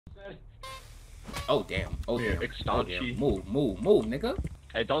Oh damn. Oh damn. Oh damn. Move, nigga.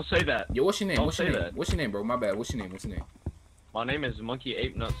 Hey, don't say that. Yo, what's your name? Don't say that. What's your name, bro? My bad. What's your name? My name is Monkey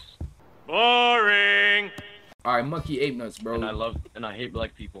Ape Nuts. Boring. Alright, Monkey Ape Nuts, bro. And I hate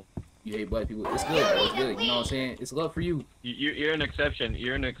black people. You hate black people. It's good, bro. It's good. You know what I'm saying? It's love for you. You're an exception.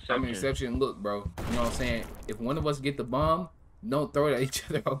 You're an exception. I'm an exception. Look, bro. You know what I'm saying? If one of us get the bomb, don't throw it at each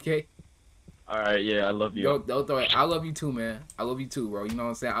other, okay? Alright, yeah, I love you. Don't throw it. I love you too, man. I love you too, bro. You know what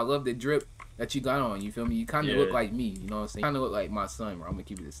I'm saying? I love the drip that you got on. You feel me? You kind of look like me. You know what I'm saying? You kind of look like my son, bro. I'm gonna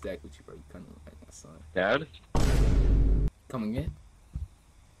keep it a stack with you, bro. You kind of look like my son. Dad? Come again?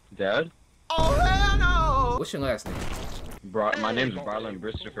 Dad? Oh hell no! What's your last name? Bro, my name's Barlin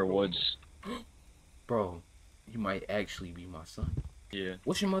Christopher Woods. Bro, you might actually be my son. Yeah.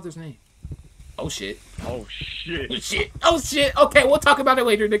 What's your mother's name? Oh shit. Oh shit. Shit. Oh shit. Okay, we'll talk about it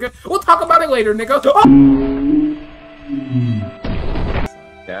later, nigga. We'll talk about it later, nigga. Oh!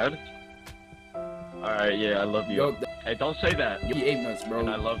 Dad? Alright, yeah, I love you. Yo, hey, don't say that. You Ape Nuts, bro.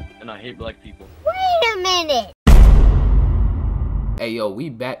 And I hate black people. Wait a minute. Hey, yo, we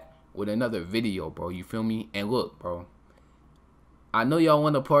back with another video, bro. You feel me? And look, bro. I know y'all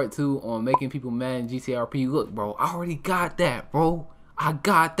want a part 2 on making people mad in GTRP. Look, bro, I already got that, bro. I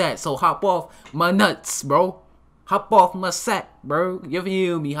got that. So hop off my nuts, bro. Hop off my sack, bro. You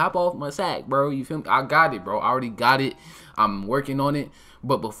feel me? Hop off my sack, bro. You feel me? I got it, bro. I already got it. I'm working on it.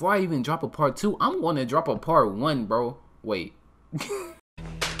 But before I even drop a part 2, I'm going to drop a part 1, bro. Wait.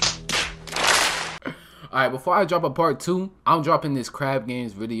 Alright, before I drop a part 2, I'm dropping this Crab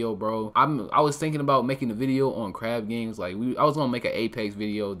Games video, bro. I was thinking about making a video on Crab Games. Like, I was gonna make an Apex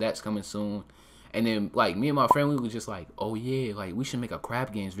video. That's coming soon. And then, like, me and my friend, we was just like, oh yeah, like, we should make a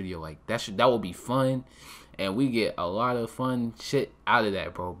Crab Games video. Like, that would be fun. And we get a lot of fun shit out of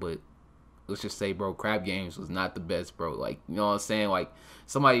that, bro. But let's just say, bro, Crab Games was not the best, bro. Like, you know what I'm saying? Like,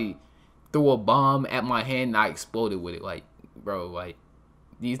 somebody threw a bomb at my hand and I exploded with it. Like, bro, like,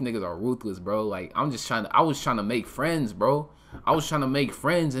 these niggas are ruthless, bro. Like, I was trying to make friends, bro. I was trying to make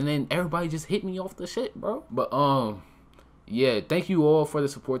friends, and then everybody just hit me off the shit, bro. But, yeah, thank you all for the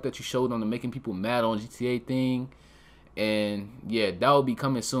support that you showed on the making people mad on GTA thing. And, yeah, that will be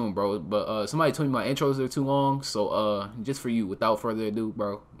coming soon, bro. But, somebody told me my intros are too long. So, just for you, without further ado,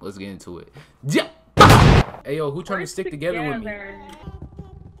 bro, let's get into it. Yeah. Hey, yo, who trying to stick together with me?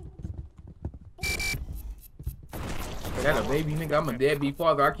 I got a baby, nigga. I'm a deadbeat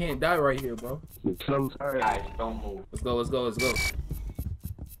father. I can't die right here, bro. I'm sorry. Don't move. Let's go.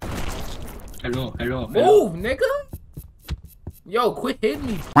 Hello. Move, nigga. Yo, quit hitting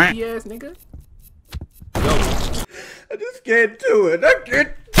me, ass nigga. Yo. I just can't do it. I can't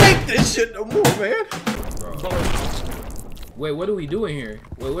take this shit no more, man. Bro. Wait, what are we doing here?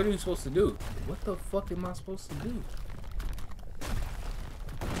 Wait, what are we supposed to do? What the fuck am I supposed to do?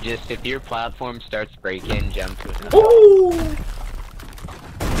 Just if your platform starts breaking, jump to it. Ooh!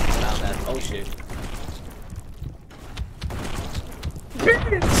 Oh shit.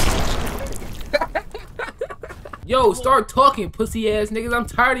 Yo, start talking, pussy ass niggas. I'm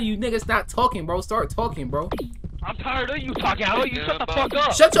tired of you niggas not talking, bro. Start talking, bro. I'm tired of you talking. How about you shut the fuck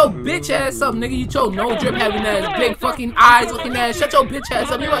up? Shut your bitch ass up, nigga. You your no drip having ass, big fucking eyes looking ass. Shut your bitch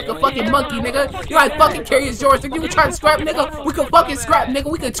ass up. You like a fucking monkey, nigga. You like fucking Curious George. If you trying to scrap, nigga, we can fucking scrap, nigga.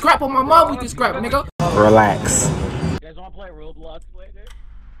 We can scrap on my mom. We can scrap, nigga. Relax. You guys wanna play Roblox later?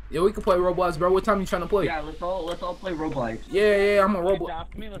 Yeah, we can play Roblox, bro. What time you trying to play? Yeah, let's all play Roblox. Yeah, I'm a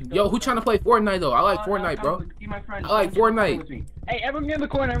Roblox. Yo, who trying to play Fortnite though? I like Fortnite, bro. I like Fortnite. Hey, everyone get in the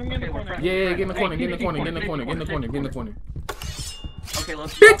corner. Yeah, get in the corner. Okay,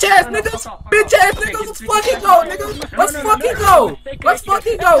 let's bitch ass niggas, let's fucking go, nigga. Let's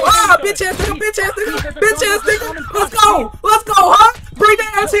fucking go. Ah, bitch ass nigga. Let's go, huh? Bring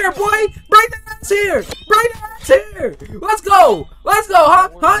that ass here, boy. Bring that ass here. Let's go,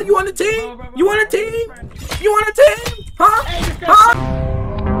 huh? You want a team? Huh?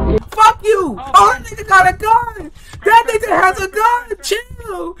 Fuck you. Oh, that nigga got a gun. That nigga has a gun.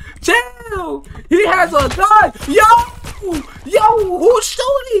 Chill. He has a gun. Yo, who's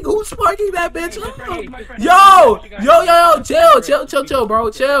shooting? Who's sparking that bitch? Yo, chill,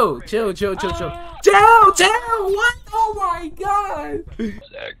 bro. Chill. What? Oh my god.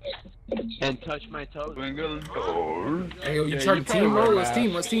 And touch my toes. Hey, yo, you trying to team, bro? Let's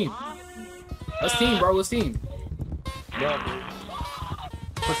team.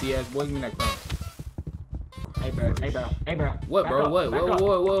 Pussy ass boy, give me that crown. Hey, bro. What, bro?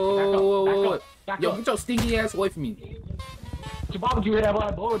 What? Yo, get your stinky ass away from me. Why would you hit that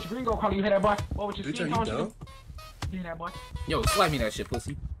boy? Boy, with your green go color, you hit that boy. What would your skin color? You hit that boy. Yo, slap me that shit,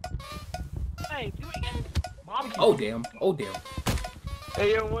 pussy. Hey, do it again. Oh damn.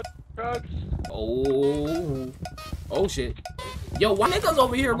 Hey, yo, what drugs? Oh. Oh, shit. Yo, why niggas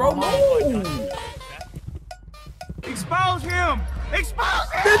over here, bro? No. Expose him! Expose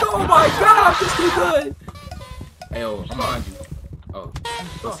him! Nigga, oh my god, this too good. Hey, yo, I'm behind you. Oh,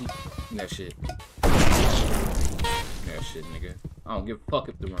 pussy. That shit. That shit, nigga. I don't give a fuck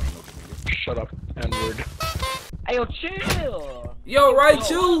if the run over, nigga. Shut up, N-word. Hey, yo, chill. Yo, right,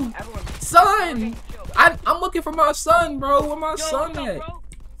 you. Everyone, Son. I'm looking for my son, bro. Where my son what's up, at? bro?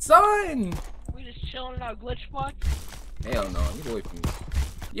 Son. We just chilling in our glitch spot. Hell no, get away from me.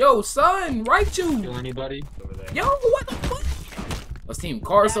 Yo, son, right, you. Kill anybody? Over there. Yo, what the fuck? Let's team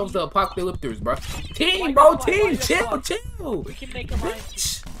car ourselves the apocalypters, bro. Team, bro, team, chill. We can make a mind.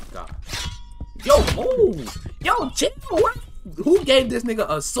 Bitch. God. Yo, move. Yo, chill. What? Who gave this nigga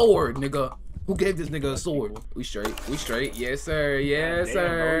a sword, nigga? Who gave this nigga a sword? We straight. We straight. Yes, sir. Yes,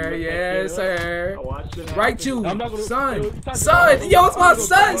 sir. Yes, sir. Right, you. Son. Son. Yo, it's my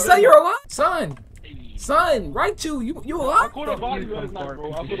son. Son, you're alive. Son. Son. Right, you. You alive? I put a body last night,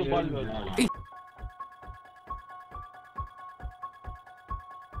 bro. I put a body last night.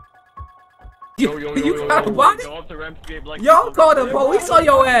 You got a body? Go up the ramp, be like, Yo, I'm calling the police on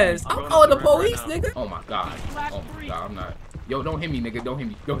your ass. I'm calling the police, nigga. Oh my god. Oh my god, I'm not. Yo, don't hit me, nigga. Don't hit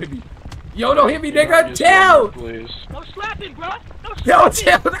me. Don't hit me. Yo, don't hit me, nigga. Chill. Please. No slapping, bro. No Yo, slapping.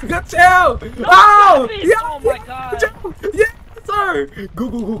 chill, nigga. Chill. Oh, slapping. yo, Oh my god. chill. Yes, sir. Go,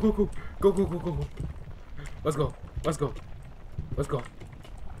 go, go, go, go. Go, go, go, go, go. Let's go. Let's go. Let's go.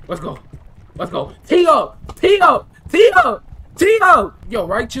 Let's go. Let's go. Tee up. Tee up. Tee up. Tee up. Yo,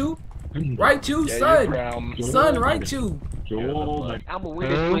 right, you? Right, you, Yeah, son. you're brown. Son, right, you. I'm a win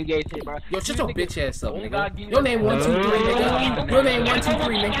this swing game shit, bro. Yo, shut your bitch ass up, Oh, nigga. God, give me Your name the- 1 2 3, nigga. Your name 1 2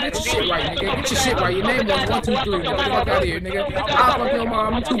 3, nigga. Get your shit right, nigga. Get your shit right. Your name was 1 2 3, nigga. Get the fuck out of here, nigga. I'll fuck your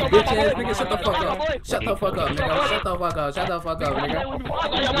mom. You too, bitch ass, nigga. Shut the fuck up. Shut the fuck up, nigga. Shut the fuck up. Shut the fuck up, nigga.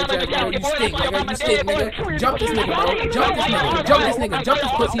 Bitch ass, nigga. You stink, nigga. You stink, nigga. Jump this nigga, bro. Jump this nigga. Jump this nigga. Jump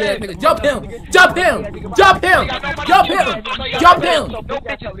this pussy ass nigga. Jump him. Jump him. Jump him. Jump him. Jump him.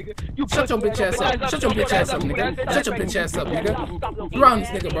 Shut your bitch ass up. Shut your bitch ass up, nigga. Shut your bitch ass up, nigga. You around this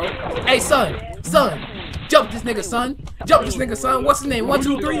nigga, bro. Hey, son. Son. Jump this nigga, son. Jump this nigga, son. What's his name? 1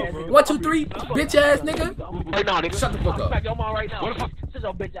 2 3. 1 2 3. Bitch ass nigga. Shut the fuck up.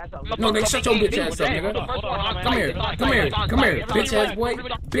 No, nigga, shut your bitch ass up, nigga. Come here. Come here. Come here. Bitch ass boy.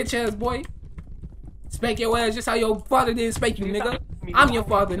 Bitch ass boy. Spank your ass just how your father did spank you, nigga. I'm your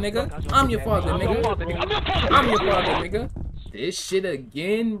father, nigga. I'm your father, nigga. I'm your father, nigga. This shit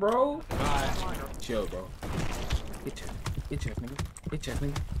again, bro. Chill, bro. Bitch ass nigga. Bitch ass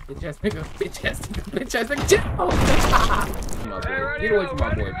nigga. Bitch ass nigga. Bitch ass nigga. Bitch ass nigga. Chill. My boy. Get away from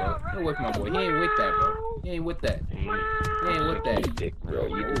my boy, bro. Get away from my boy. He ain't with that, bro. He ain't with that. He ain't with that. Dick, bro.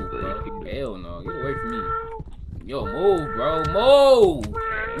 You Move, do bro. Hell no. Get away from me. Yo, move, bro. Move.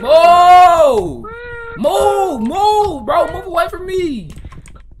 Move. Move. Move, bro. Move away from me.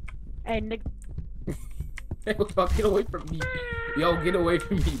 Hey, nigga. Get away from me. Yo, get away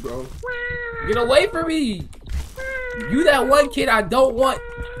from me, bro. Get away from me. You that one kid I don't want.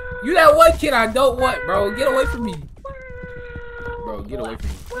 You that one kid I don't want, bro. Get away from me. Bro, get away from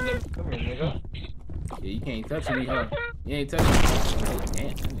me. Come here, nigga. Yeah, you can't touch me, huh? You ain't touching me. Oh, damn,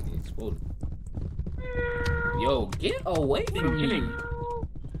 that nigga exploded. Yo, get away from me. Yo,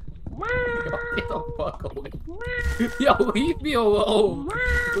 get the fuck away. Yo, leave me alone.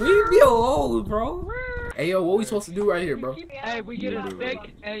 Leave me alone, bro. Hey, yo, what we supposed to do right here, bro? Hey, we get a stick.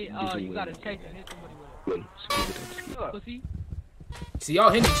 Hey, you gotta take it. Hit somebody with it. Pussy. See, y'all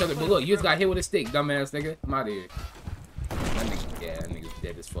hitting each other, but look, you just got hit with a stick, dumbass nigga. I'm out of here. That nigga, yeah, that nigga's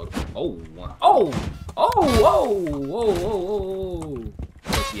dead as fuck. Oh, one. Oh, oh, oh, oh, oh, oh.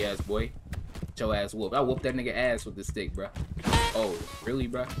 Pussy ass boy. Get your ass whoop. I whooped that nigga ass with the stick, bro. Oh, really,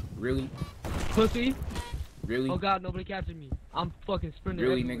 bro? Really? Pussy. Really? Oh god, nobody catching me. I'm fucking sprinting.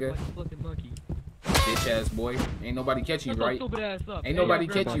 Really, everywhere nigga? like a fucking monkey. Bitch ass boy. Ain't nobody catch you, Shut your right? stupid ass up. Ain't nobody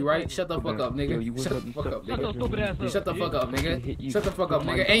catch you, right? Shut the fuck up, nigga. Shut the fuck up, Shut your stupid ass nigga. up. Shut the fuck up, nigga. Shut the fuck up,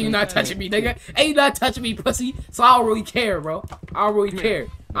 nigga. Ain't you not touching me, nigga. Ain't you not touching me, pussy. So I don't really care, bro. I don't really care.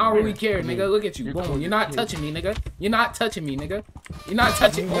 I don't really care, nigga. Look at you. Boom. You're not touching me, nigga. You're not touching me, nigga. You're not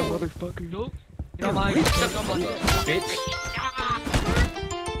touching me. Oh. motherfucker. Nope. You're lying. Shut the fuck up, bitch.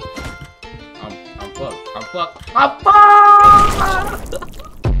 I'm fucked. I'm fucked. I'm fucked.